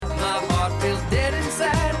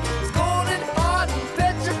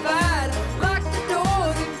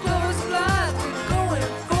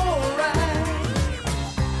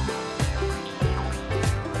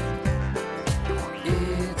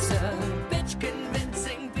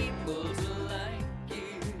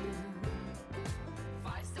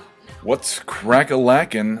What's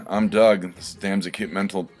crack-a-lackin'? I'm Doug. This is Damn's Acute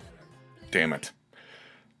Mental. Damn it.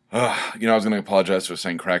 I was going to apologize for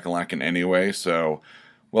saying crack-a-lackin' anyway, so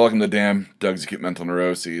welcome to Doug's Acute Mental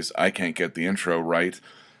Neuroses. I can't get the intro right.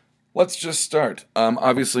 Let's just start.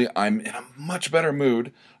 Obviously, I'm in a much better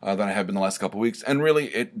mood than I have been the last couple weeks, and really,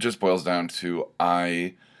 it just boils down to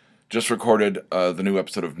I just recorded the new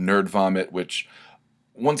episode of Nerd Vomit, which,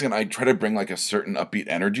 once again, I try to bring like a certain upbeat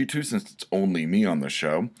energy to since it's only me on the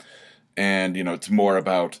show. And, it's more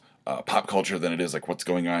about pop culture than it is like what's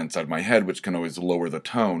going on inside my head, which can always lower the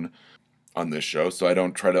tone on this show. So I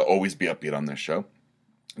don't try to always be upbeat on this show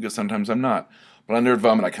because sometimes I'm not. But on Nerd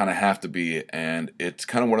Vomit, I kind of have to be. And it's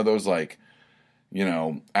kind of one of those like,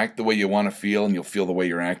 act the way you want to feel and you'll feel the way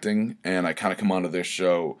you're acting. And I kind of come onto this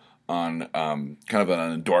show on kind of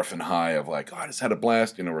an endorphin high of like, oh, I just had a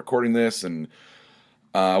blast, recording this and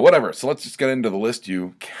whatever. So let's just get into the list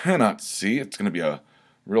you cannot see. It's going to be a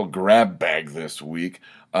real grab bag this week.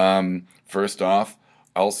 First off,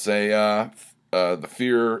 I'll say the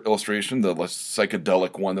Fear illustration, the less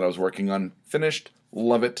psychedelic one that I was working on, finished.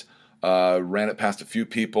 Love it. Ran it past a few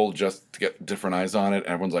people just to get different eyes on it. And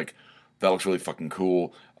everyone's like, that looks really fucking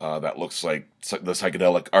cool. That looks like the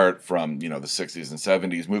psychedelic art from, the 60s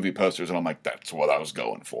and 70s movie posters. And I'm like, that's what I was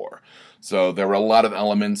going for. So there were a lot of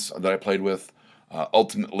elements that I played with.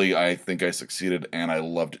 Ultimately, I think I succeeded and I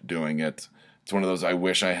loved doing it. It's one of those, I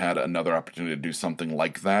wish I had another opportunity to do something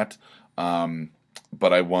like that,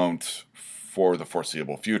 but I won't for the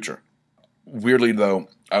foreseeable future. Weirdly, though,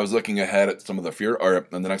 I was looking ahead at some of the Fear art,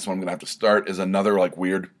 and the next one I'm going to have to start is another, like,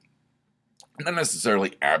 weird, not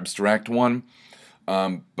necessarily abstract one,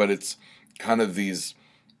 but it's kind of these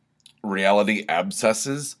reality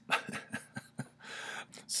abscesses.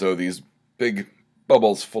 So these big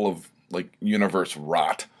bubbles full of, like, universe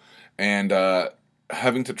rot. And,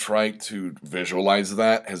 having to try to visualize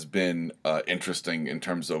that has been interesting in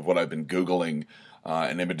terms of what I've been Googling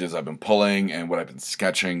and images I've been pulling and what I've been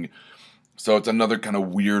sketching. So it's another kind of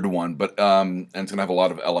weird one, but and it's going to have a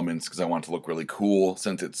lot of elements because I want it to look really cool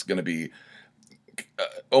since it's going to be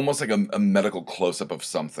almost like a medical close-up of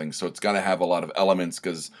something. So it's got to have a lot of elements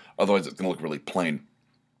because otherwise it's going to look really plain.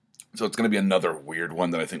 So it's going to be another weird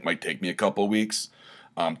one that I think might take me a couple weeks.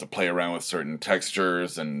 To play around with certain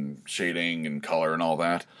textures and shading and color and all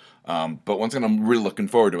that. But once again, I'm really looking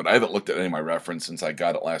forward to it. I haven't looked at any of my reference since I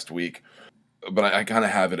got it last week, but I kind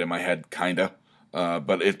of have it in my head, kind of.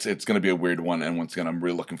 But it's going to be a weird one, and once again, I'm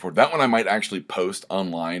really looking forward. That one I might actually post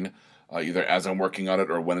online, either as I'm working on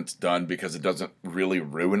it or when it's done, because it doesn't really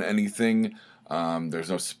ruin anything.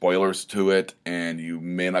 There's no spoilers to it, and you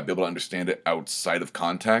may not be able to understand it outside of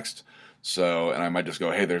context. So, and I might just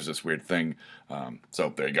go, hey, there's this weird thing.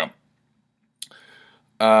 So there you go.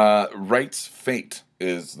 Wright's Fate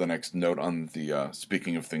is the next note on the,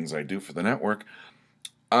 speaking of things I do for the network.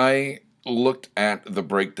 I looked at the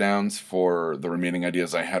breakdowns for the remaining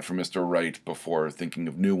ideas I had for Mr. Wright before thinking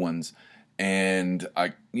of new ones. And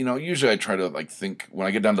usually I try to like think when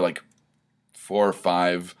I get down to like 4 or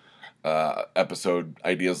 5 episode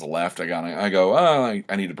ideas left, I go, oh,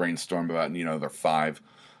 I need to brainstorm about, there are 5.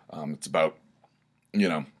 It's about,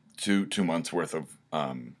 2 months worth of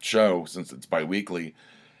show since it's bi-weekly.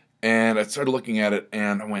 And I started looking at it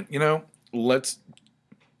and I went, let's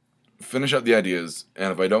finish out the ideas.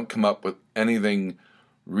 And if I don't come up with anything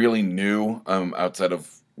really new outside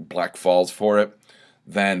of Black Falls for it,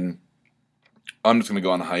 then I'm just going to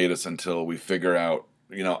go on hiatus until we figure out,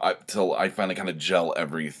 till I finally kind of gel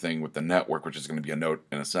everything with the network, which is going to be a note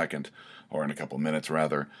in a second, or in a couple minutes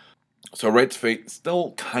rather. So Wright's Fate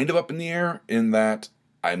still kind of up in the air in that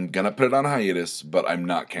I'm going to put it on hiatus, but I'm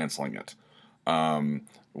not canceling it.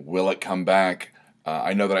 Will it come back?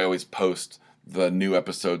 I know that I always post the new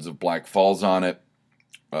episodes of Black Falls on it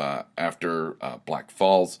after Black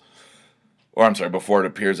Falls. Or I'm sorry, before it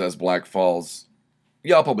appears as Black Falls.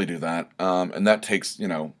 Yeah, I'll probably do that. And that takes,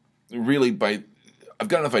 really I've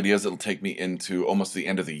got enough ideas that'll take me into almost the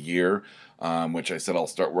end of the year, which I said I'll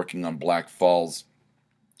start working on Black Falls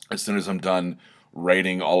as soon as I'm done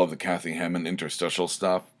writing all of the Kathy Hammond interstitial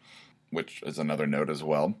stuff, which is another note as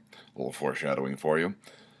well. A little foreshadowing for you.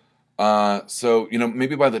 So,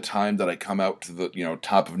 maybe by the time that I come out to the,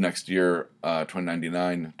 top of next year,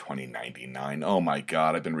 2099, oh my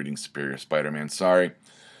god, I've been reading Superior Spider-Man, sorry.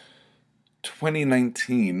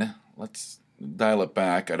 2019, let's dial it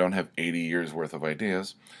back, I don't have 80 years worth of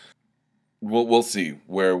ideas. We'll see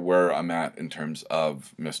where I'm at in terms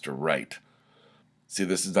of Mr. Wright. See,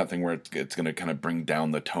 this is that thing where it's going to kind of bring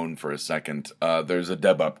down the tone for a second. There's a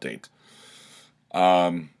Deb update.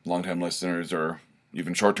 Longtime listeners or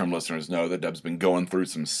even short-term listeners know that Deb's been going through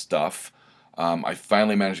some stuff. I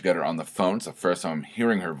finally managed to get her on the phone. It's the first time I'm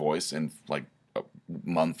hearing her voice in like a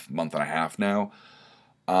month and a half now.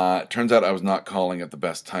 It turns out I was not calling at the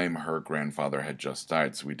best time. Her grandfather had just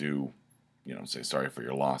died, so we do, say sorry for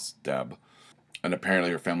your loss, Deb. And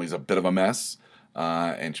apparently her family's a bit of a mess.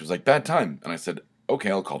 And she was like, bad time. And I said,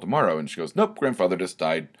 okay, I'll call tomorrow. And she goes, nope, grandfather just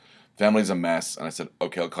died. Family's a mess. And I said,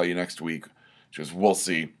 okay, I'll call you next week. She goes, we'll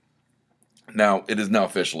see. Now, it is now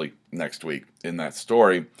officially next week in that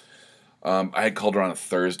story. I had called her on a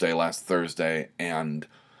Thursday, last Thursday, and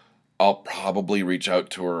I'll probably reach out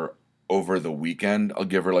to her over the weekend. I'll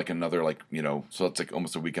give her like another, so it's like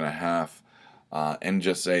almost a week and a half, and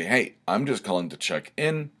just say, hey, I'm just calling to check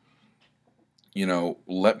in.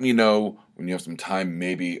 Let me know when you have some time,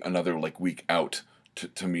 maybe another like week out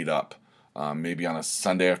to meet up. Maybe on a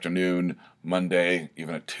Sunday afternoon, Monday,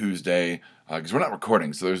 even a Tuesday, because we're not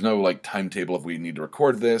recording, so there's no like timetable if we need to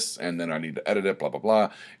record this and then I need to edit it, blah blah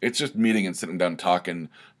blah. It's just meeting and sitting down, talking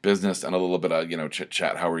business and a little bit of chit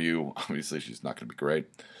chat. How are you? Obviously, she's not going to be great.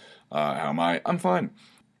 How am I? I'm fine.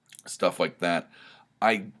 Stuff like that.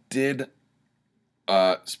 I did.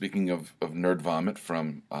 Speaking of nerd vomit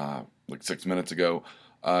from like 6 minutes ago.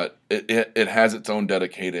 It has its own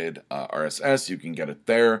dedicated RSS. You can get it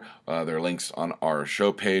there. There are links on our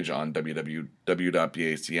show page on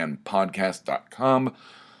www.bacnpodcast.com.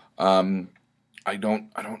 I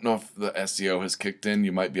don't know if the SEO has kicked in.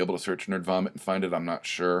 You might be able to search Nerd Vomit and find it. I'm not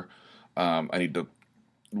sure. I need to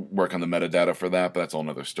work on the metadata for that, but that's a whole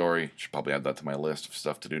nother story. Should probably add that to my list of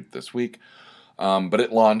stuff to do this week. But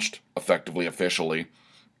it launched effectively, officially.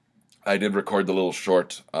 I did record the little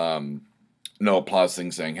short no applause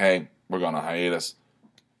thing saying, hey, we're going on hiatus.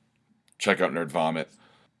 Check out Nerd Vomit.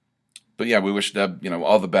 But yeah, we wish Deb,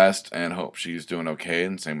 all the best and hope she's doing okay,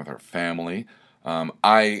 and same with her family.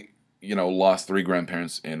 I lost 3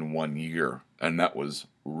 grandparents in 1 year, and that was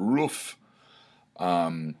rough.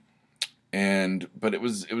 But it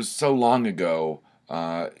was so long ago,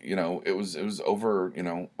 it was over,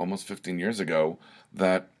 almost 15 years ago,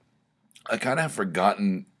 that I kind of have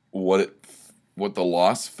forgotten what the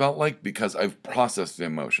loss felt like, because I've processed the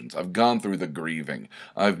emotions. I've gone through the grieving.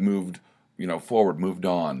 I've moved, forward, moved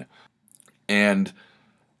on. And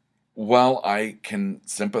while I can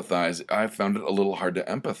sympathize, I found it a little hard to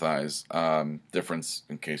empathize. Difference,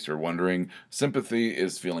 in case you're wondering. Sympathy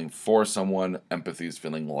is feeling for someone. Empathy is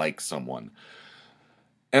feeling like someone.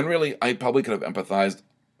 And really, I probably could have empathized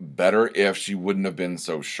better if she wouldn't have been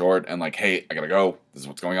so short and like, hey, I gotta go. This is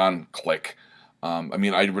what's going on. Click.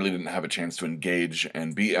 I really didn't have a chance to engage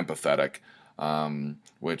and be empathetic,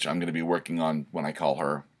 which I'm going to be working on when I call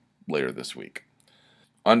her later this week.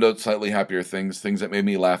 On to slightly happier things that made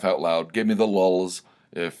me laugh out loud, gave me the lulls,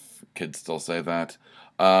 if kids still say that.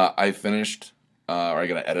 I finished, or I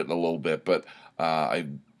got to edit a little bit, but I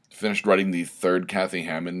finished writing the 3rd Kathy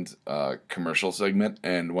Hammond commercial segment,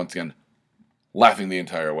 and once again, laughing the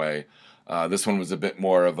entire way. This one was a bit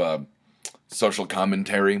more of a social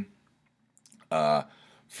commentary.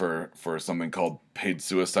 For something called Paid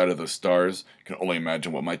Suicide of the Stars. You can only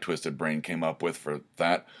imagine what my twisted brain came up with for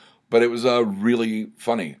that. But it was really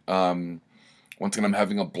funny. Once again, I'm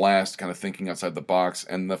having a blast kind of thinking outside the box.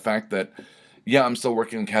 And the fact that, yeah, I'm still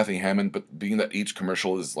working on Kathy Hammond, but being that each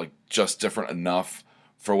commercial is like just different enough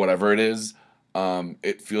for whatever it is,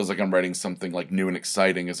 it feels like I'm writing something like new and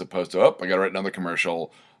exciting, as opposed to, I got to write another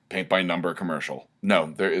commercial, paint by number commercial.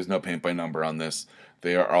 No, there is no paint by number on this.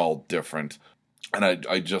 They are all different. And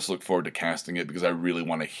I just look forward to casting it, because I really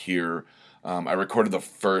want to hear. I recorded the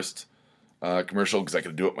first commercial because I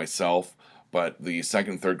could do it myself, but the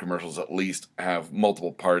second and third commercials at least have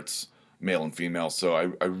multiple parts, male and female, so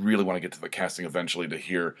I really want to get to the casting eventually to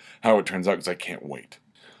hear how it turns out, because I can't wait.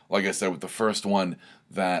 Like I said, with the first one,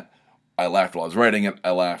 that I laughed while I was writing it,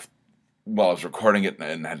 I laughed while I was recording it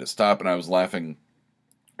and had to stop, and I was laughing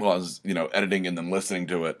while I was, editing and then listening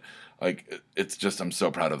to it. Like, it's just, I'm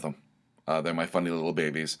so proud of them. They're my funny little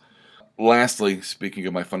babies. Lastly, speaking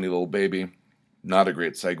of my funny little baby, not a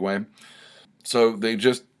great segue. So they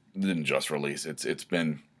didn't just release, it's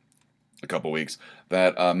been a couple weeks,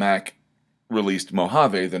 that Mac released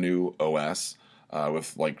Mojave, the new OS,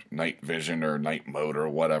 with like night vision or night mode or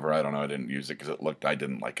whatever. I don't know. I didn't use it because I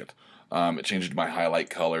didn't like it. It changed my highlight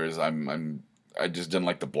colors. I just didn't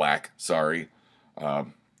like the black. Sorry.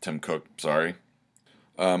 Tim Cook, sorry.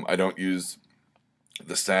 I don't use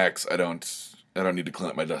the stacks. I don't need to clean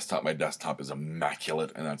up my desktop. My desktop is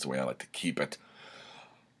immaculate, and that's the way I like to keep it.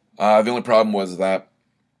 The only problem was that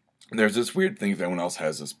there's this weird thing, if anyone else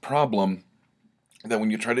has this problem, that when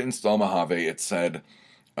you try to install Mojave, it said,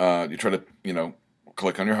 you try to,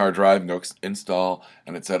 click on your hard drive and go install,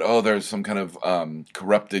 and it said, oh, there's some kind of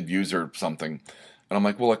corrupted user something. And I'm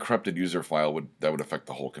like, well, a corrupted user file would affect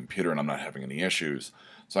the whole computer, and I'm not having any issues.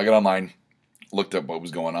 So I got online, looked up what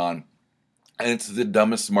was going on, and it's the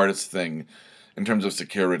dumbest, smartest thing in terms of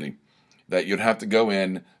security, that you'd have to go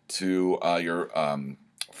in to your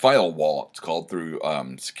file wall, it's called, through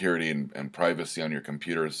security and privacy on your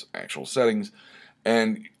computer's actual settings,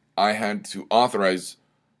 and I had to authorize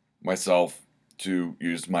myself to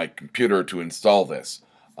use my computer to install this.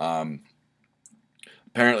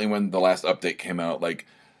 Apparently, when the last update came out, like,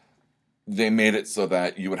 they made it so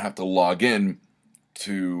that you would have to log in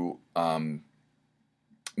to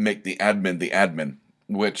make the admin,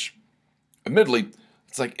 which, admittedly,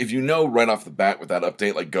 it's like, if you know right off the bat with that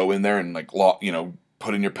update, like, go in there and like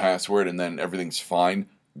put in your password and then everything's fine,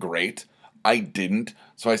 great. I didn't,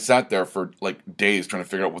 so I sat there for like days trying to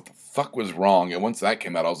figure out what the fuck was wrong. And once that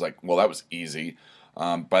came out, I was like, well, that was easy.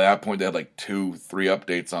 By that point, they had like 2-3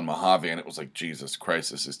 updates on Mojave, and it was like, Jesus Christ,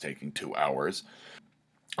 this is taking 2 hours.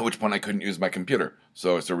 At which point, I couldn't use my computer,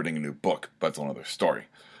 so I started reading a new book. But that's another story.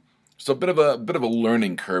 So a bit of a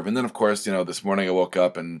learning curve, and then of course, this morning I woke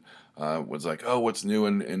up and was like, oh, what's new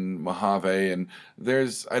in Mojave? And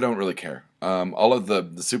I don't really care. All of the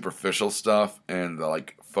superficial stuff and the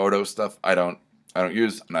like photo stuff, I don't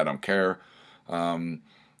use, and I don't care.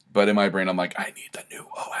 But in my brain, I'm like, I need the new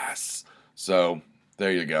OS. So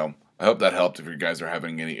there you go. I hope that helped if you guys are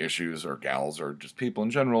having any issues, or gals, or just people in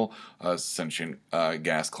general, sentient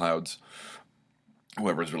gas clouds,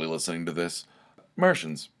 whoever's really listening to this.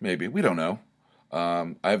 Martians, maybe. We don't know.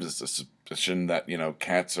 I have this suspicion that,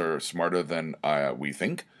 cats are smarter than we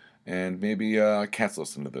think, and maybe cats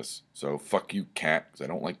listen to this. So fuck you, cat, because I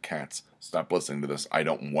don't like cats. Stop listening to this. I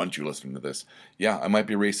don't want you listening to this. Yeah, I might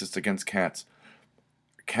be racist against cats.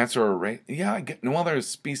 Cats are a race? Yeah, I get. Well, there's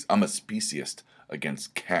species. I'm a speciesist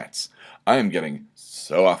against cats. I am getting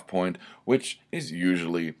so off point, which is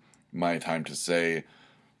usually my time to say,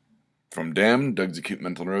 from Damn, Doug's Acute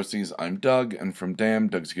Mental Neuroses, I'm Doug, and from Damn,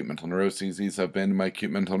 Doug's Acute Mental Neuroses, these have been my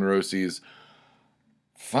Acute Mental Neuroses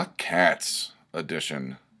Fuck Cats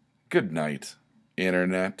edition. Good night,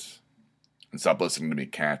 Internet. And stop listening to me,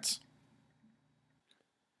 cats.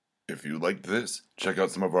 If you liked this, check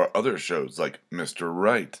out some of our other shows like Mr.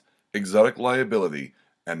 Right, Exotic Liability,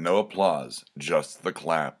 and No Applause, Just the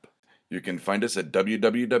Clap. You can find us at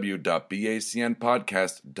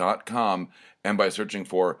www.bacnpodcast.com and by searching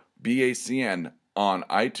for BACN on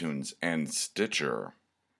iTunes and Stitcher.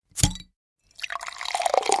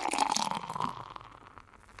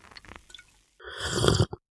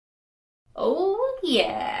 Oh,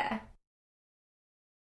 yeah.